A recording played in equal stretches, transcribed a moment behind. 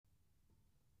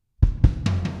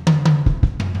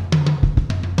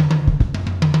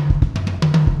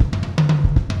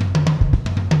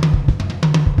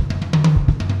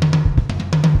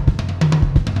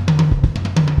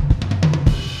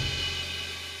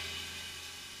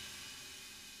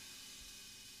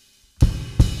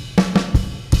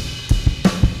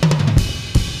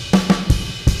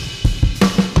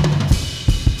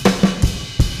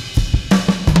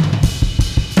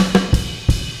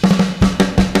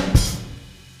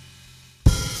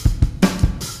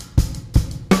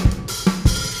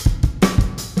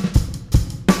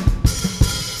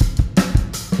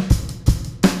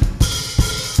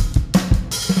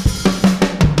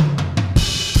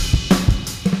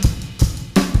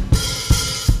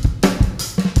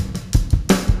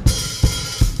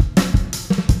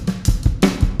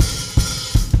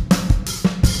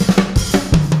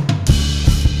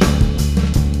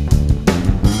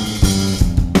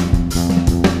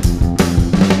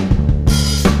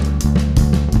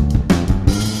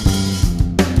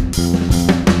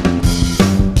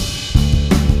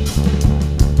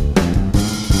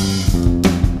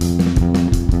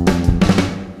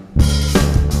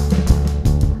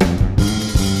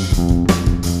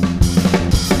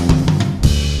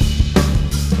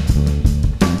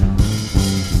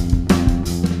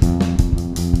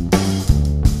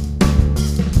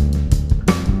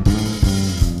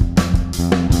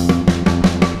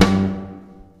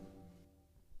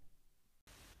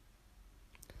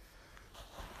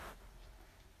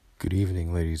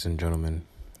evening, ladies and gentlemen,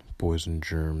 boys and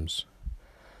germs.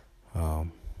 You're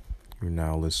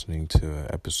now listening to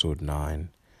episode 9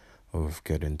 of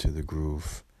Get Into the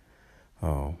Groove.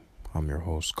 I'm your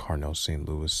host, Carnell St.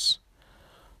 Louis.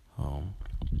 I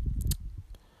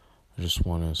just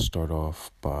want to start off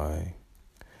by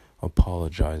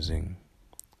apologizing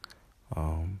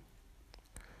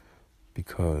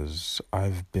because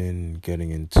I've been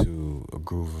getting into a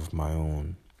groove of my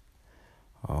own,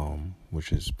 which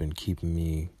has been keeping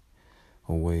me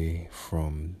away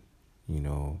from,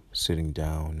 sitting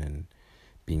down and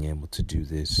being able to do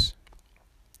this,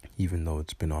 even though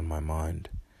it's been on my mind.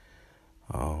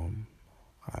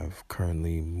 I've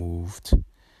currently moved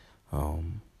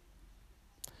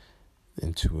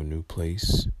into a new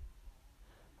place,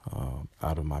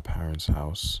 out of my parents'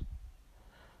 house,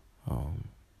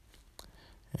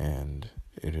 and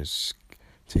it has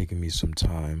taken me some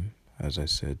time, as I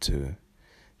said, to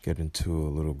get into a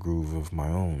little groove of my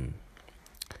own.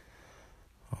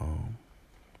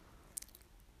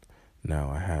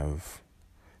 Now I have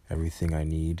everything I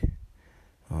need,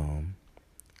 and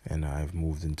I've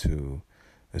moved into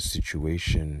a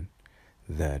situation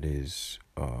that is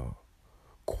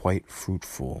quite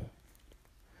fruitful.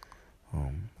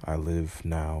 I live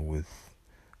now with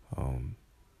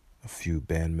a few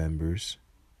band members,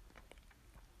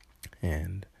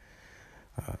 and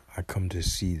I come to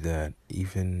see that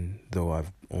even though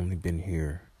I've only been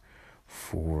here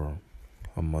for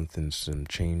a month and some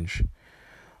change,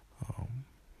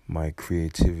 my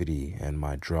creativity and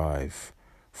my drive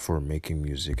for making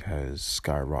music has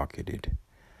skyrocketed.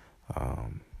 I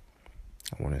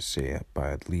want to say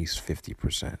by at least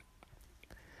 50%.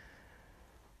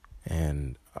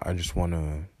 And I just want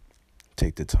to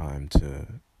take the time to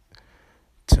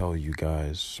tell you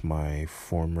guys, my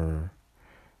fellow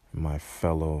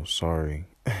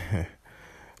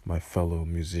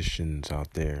musicians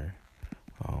out there,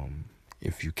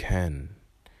 if you can,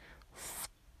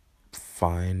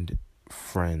 find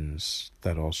friends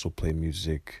that also play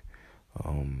music,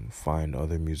 find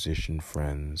other musician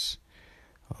friends,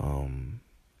 and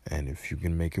if you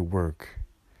can make it work,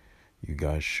 you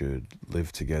guys should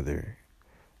live together,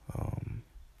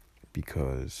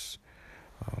 because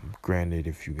granted,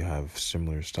 if you have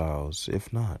similar styles,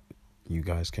 if not, you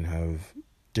guys can have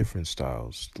different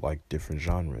styles, like different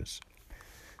genres.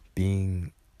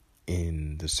 Being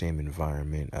in the same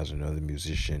environment as another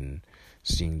musician,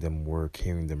 seeing them work,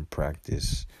 hearing them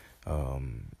practice,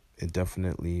 it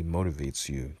definitely motivates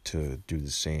you to do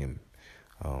the same.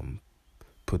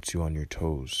 Puts you on your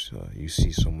toes. You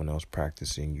see someone else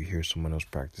practicing, you hear someone else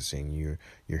practicing,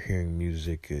 you're hearing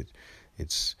music,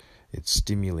 it's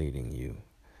stimulating you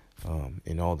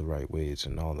in all the right ways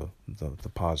and all the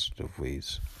positive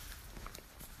ways.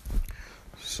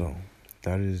 So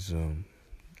that is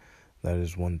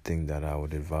one thing that I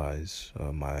would advise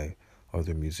my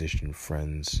other musician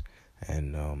friends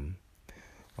and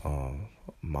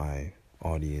my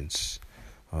audience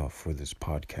for this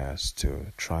podcast to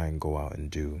try and go out and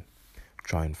do.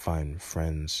 Try and find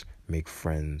friends, make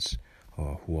friends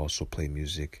who also play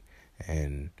music,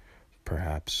 and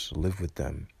perhaps live with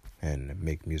them and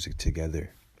make music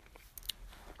together.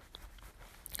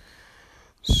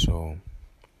 So,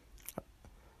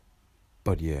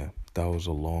 but yeah, that was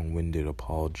a long-winded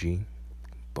apology,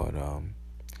 but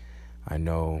I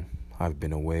know I've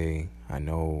been away. I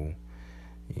know,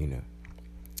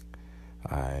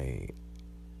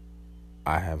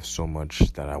 I have so much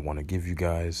that I want to give you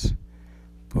guys,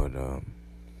 but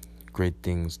great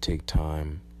things take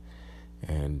time,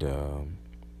 and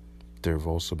there have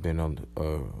also been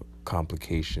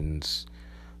complications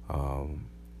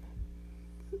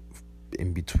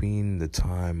in between the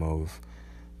time of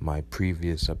my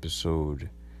previous episode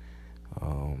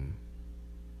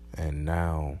and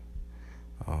now.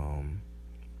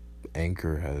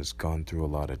 Anchor has gone through a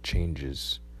lot of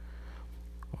changes.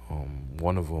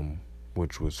 One of them,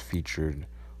 which was featured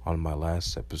on my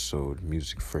last episode,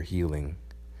 Music for Healing,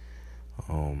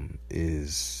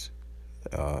 is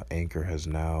Anchor has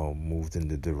now moved in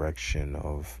the direction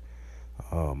of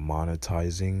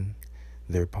monetizing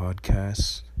their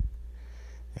podcasts.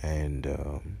 And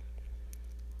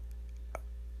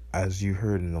as you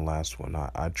heard in the last one,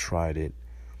 I tried it,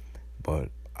 but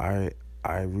I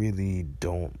really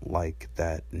don't like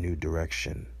that new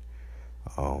direction.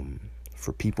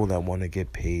 For people that want to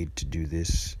get paid to do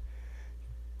this,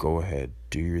 go ahead,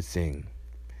 do your thing.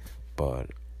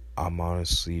 But I'm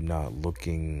honestly not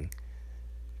looking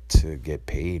to get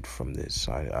paid from this.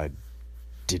 I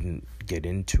didn't get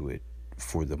into it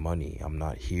for the money. I'm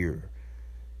not here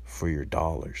for your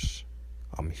dollars.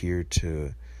 I'm here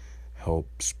to help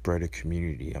spread a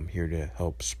community. I'm here to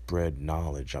help spread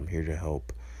knowledge. I'm here to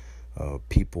help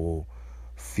people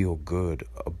feel good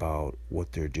about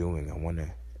what they're doing. I want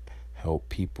to help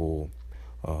people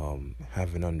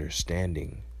have an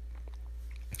understanding.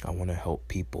 I want to help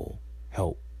people.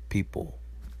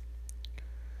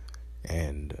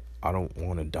 And I don't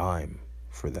want a dime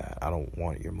for that. I don't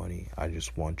want your money. I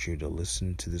just want you to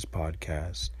listen to this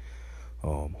podcast.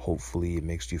 Hopefully it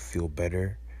makes you feel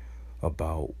better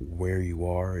about where you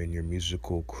are in your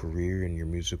musical career, in your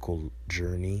musical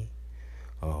journey.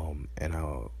 And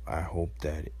I hope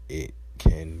that it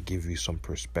can give you some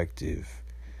perspective.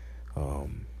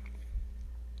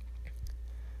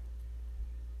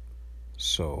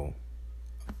 So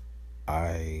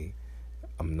I'm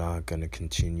not going to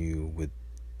continue with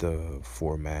the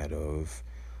format of,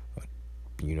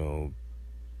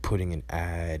 putting an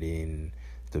ad in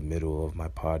the middle of my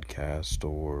podcast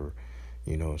or,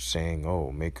 saying,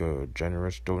 oh, make a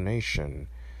generous donation.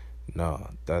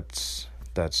 No, that's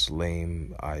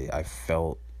lame. I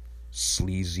felt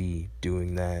sleazy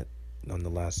doing that on the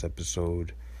last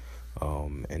episode.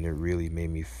 And it really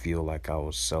made me feel like I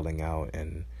was selling out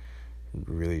and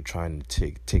really trying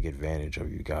to take advantage of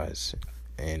you guys,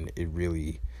 and it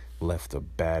really left a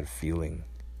bad feeling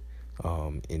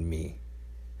in me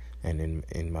and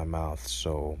in my mouth.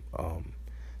 So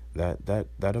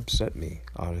that upset me,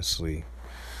 honestly,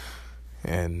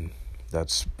 and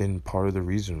that's been part of the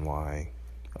reason why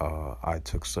I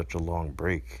took such a long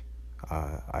break.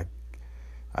 I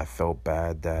felt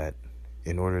bad that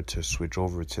in order to switch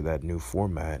over to that new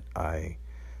format, I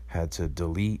had to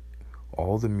delete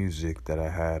all the music that I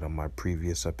had on my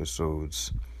previous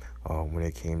episodes when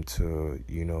it came to,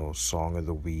 Song of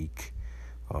the Week.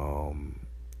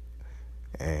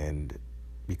 And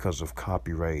because of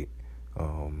copyright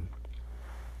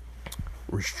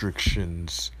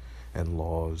restrictions and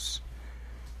laws.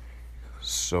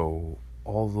 So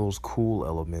all those cool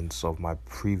elements of my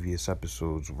previous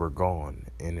episodes were gone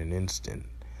in an instant.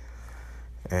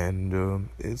 And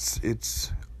it's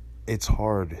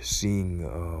hard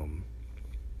seeing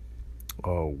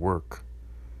work,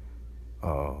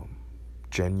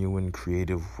 genuine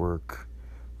creative work,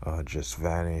 just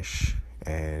vanish,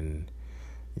 and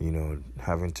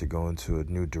having to go into a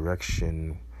new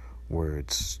direction where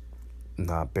it's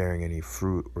not bearing any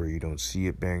fruit, or you don't see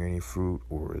it bearing any fruit,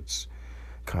 or it's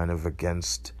kind of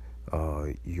against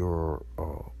your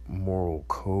moral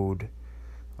code.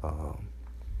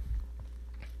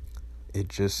 It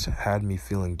just had me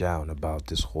feeling down about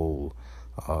this whole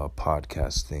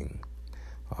podcast thing.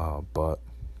 But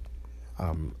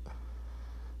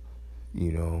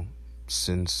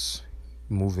since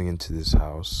moving into this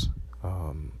house,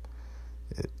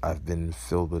 I've been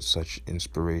filled with such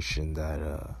inspiration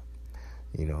that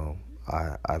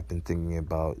I've been thinking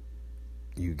about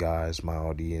you guys, my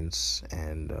audience,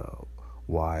 and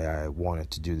why I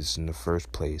wanted to do this in the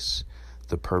first place,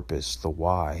 the purpose, the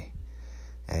why.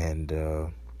 And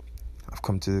I've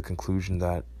come to the conclusion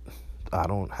that I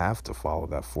don't have to follow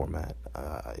that format.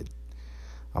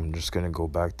 I'm just going to go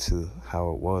back to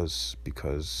how it was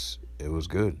because it was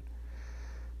good.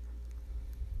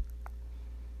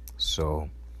 So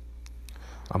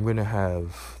I'm going to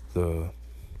have the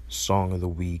song of the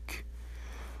week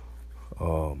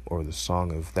or the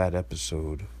song of that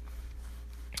episode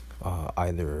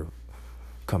either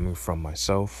coming from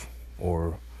myself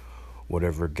or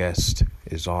whatever guest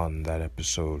is on that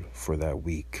episode for that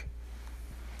week.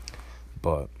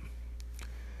 But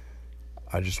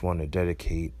I just want to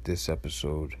dedicate this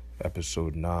episode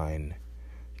 9,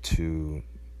 to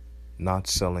not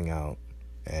selling out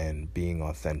and being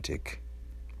authentic.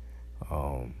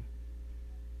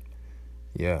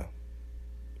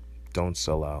 Don't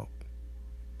sell out.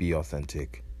 Be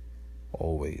authentic.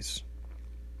 Always.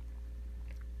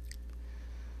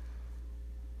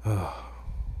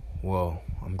 Well,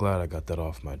 I'm glad I got that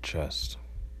off my chest.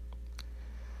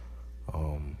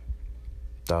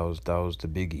 That was the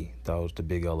biggie. That was the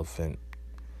big elephant.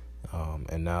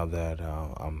 And now that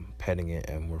I'm petting it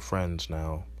and we're friends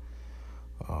now,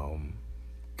 can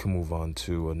move on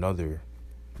to another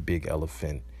big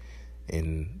elephant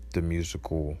in the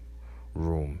musical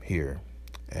room here.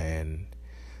 And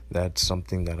that's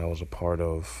something that I was a part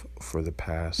of for the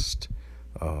past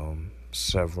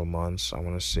several months. I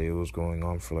want to say it was going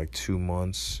on for like 3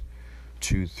 months.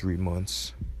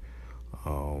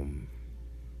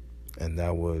 And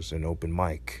that was an open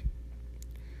mic.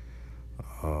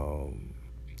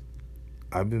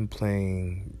 I've been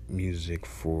playing music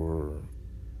for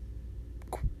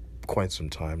quite some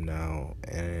time now,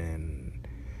 and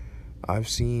I've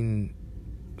seen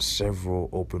several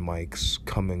open mics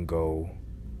come and go,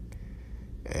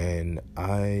 And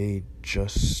I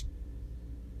just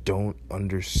don't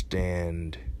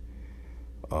understand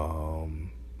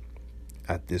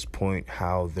at this point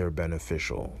how they're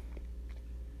beneficial.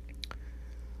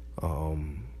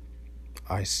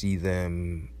 I see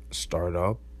them start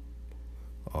up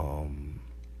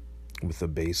with a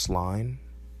baseline,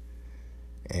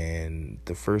 and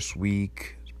the first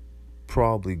week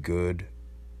probably good,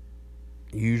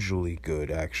 usually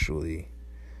good actually,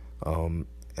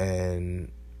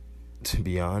 and to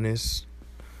be honest,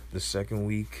 the second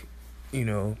week,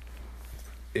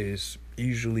 is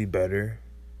usually better,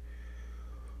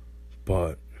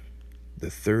 but the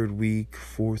third week,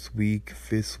 fourth week,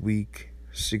 fifth week,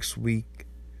 sixth week,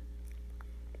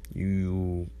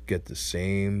 you get the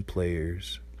same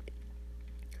players,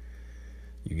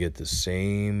 you get the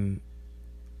same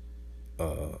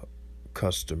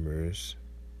customers,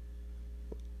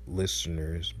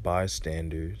 listeners,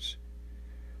 bystanders,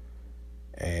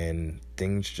 and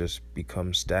things just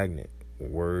become stagnant.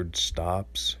 Word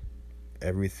stops,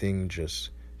 everything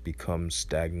just becomes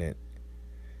stagnant,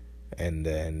 and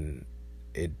then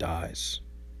it dies.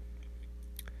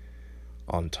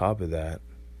 On top of that,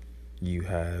 you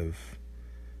have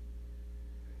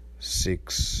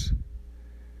 6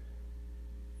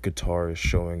 guitarists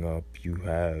showing up, you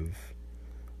have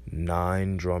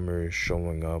 9 drummers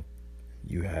showing up,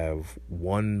 you have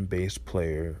 1 bass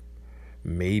player,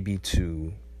 maybe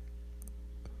 2,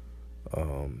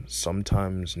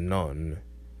 sometimes none,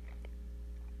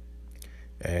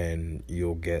 and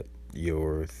you'll get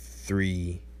your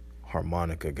 3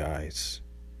 harmonica guys.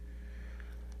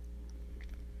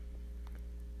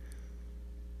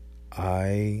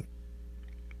 I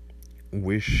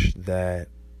wish that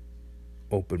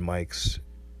open mics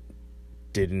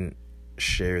didn't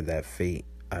share that fate.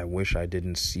 I wish I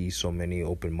didn't see so many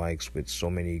open mics with so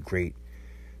many great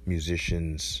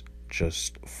musicians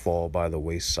just fall by the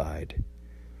wayside.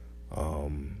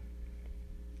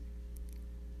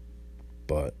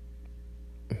 But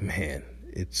man,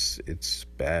 it's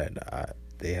bad.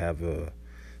 They have a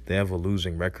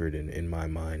losing record in my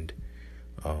mind.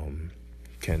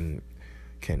 Can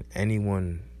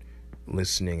anyone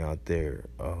listening out there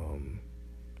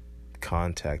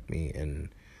contact me and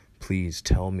please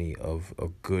tell me of a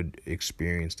good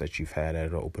experience that you've had at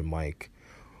an open mic,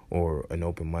 or an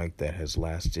open mic that has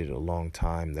lasted a long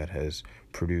time, that has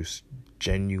produced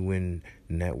genuine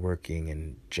networking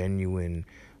and genuine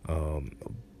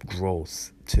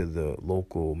growth to the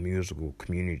local musical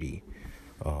community.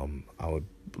 I would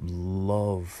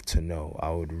love to know.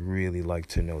 I would really like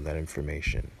to know that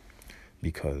information,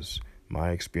 because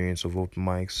my experience of open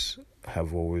mics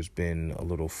have always been a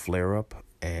little flare-up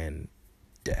and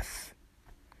death.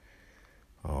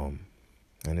 And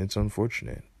it's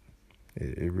unfortunate.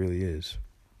 It really is.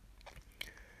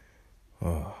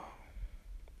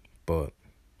 But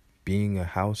being a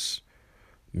house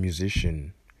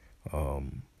musician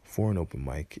for an open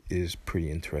mic is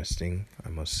pretty interesting, I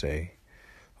must say.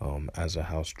 As a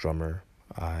house drummer,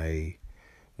 I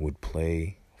would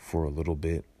play for a little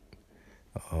bit.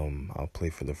 I'll play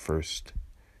for the first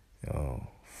 3 or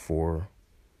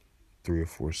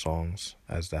 4 songs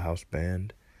as the house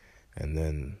band, and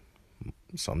then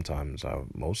sometimes,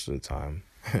 most of the time,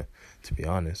 to be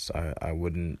honest, I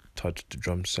wouldn't touch the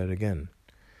drum set again,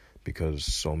 because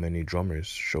so many drummers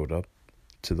showed up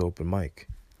to the open mic.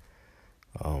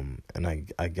 And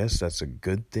I guess that's a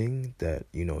good thing that,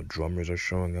 drummers are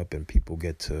showing up and people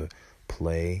get to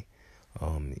play.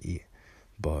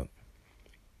 But,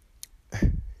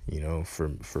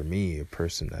 for me, a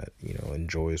person that,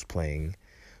 enjoys playing,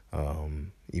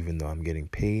 even though I'm getting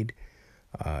paid,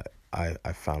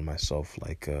 I found myself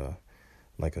like a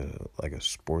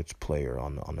sports player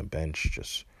on a bench,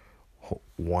 just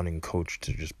wanting coach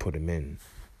to just put him in,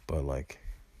 but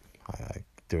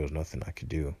there was nothing I could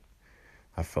do.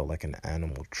 I felt like an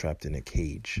animal trapped in a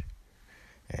cage,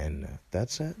 and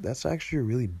that's actually a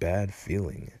really bad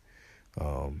feeling.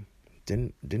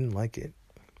 Didn't like it.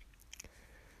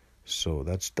 So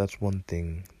that's one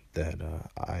thing that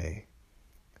I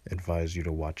advise you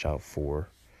to watch out for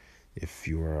if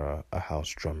you are a house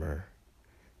drummer.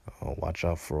 Watch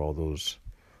out for all those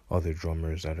other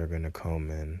drummers that are gonna come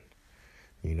and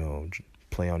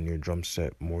play on your drum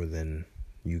set more than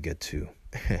you get to.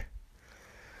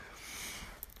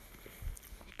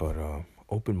 But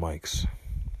open mics,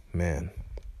 man,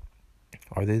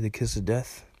 are they the kiss of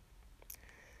death?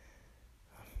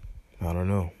 I don't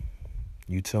know.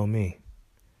 You tell me.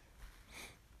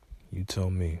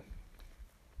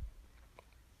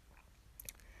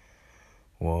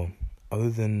 Well,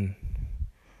 other than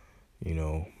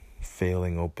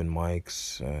failing open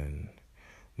mics and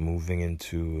moving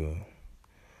into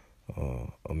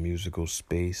a musical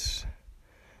space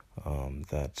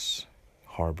that's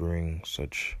harboring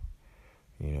such,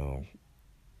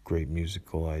 great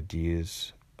musical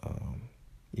ideas,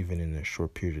 even in a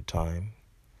short period of time.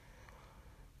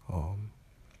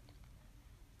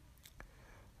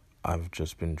 I've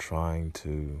just been trying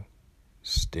to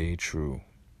stay true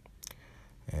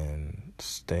and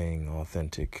staying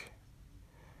authentic,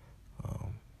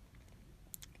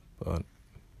 but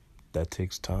that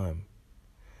takes time.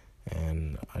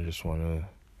 And I just want to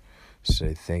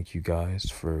say thank you guys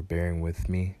for bearing with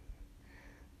me.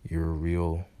 You're a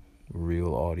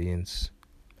real audience,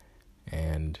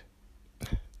 and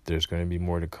there's going to be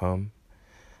more to come.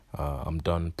 I'm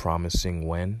done promising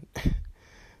when.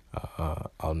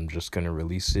 I'm just going to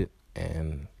release it,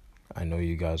 and I know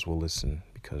you guys will listen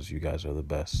because you guys are the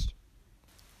best.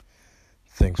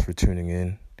 Thanks for tuning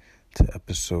in to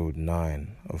episode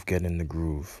 9 of Get in the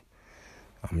Groove.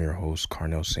 I'm your host,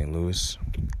 Carnell St. Louis,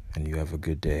 and you have a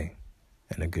good day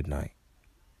and a good night.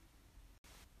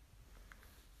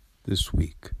 This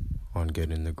week on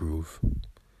Get in the Groove,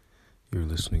 you're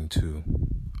listening to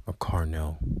a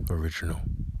Carnell original.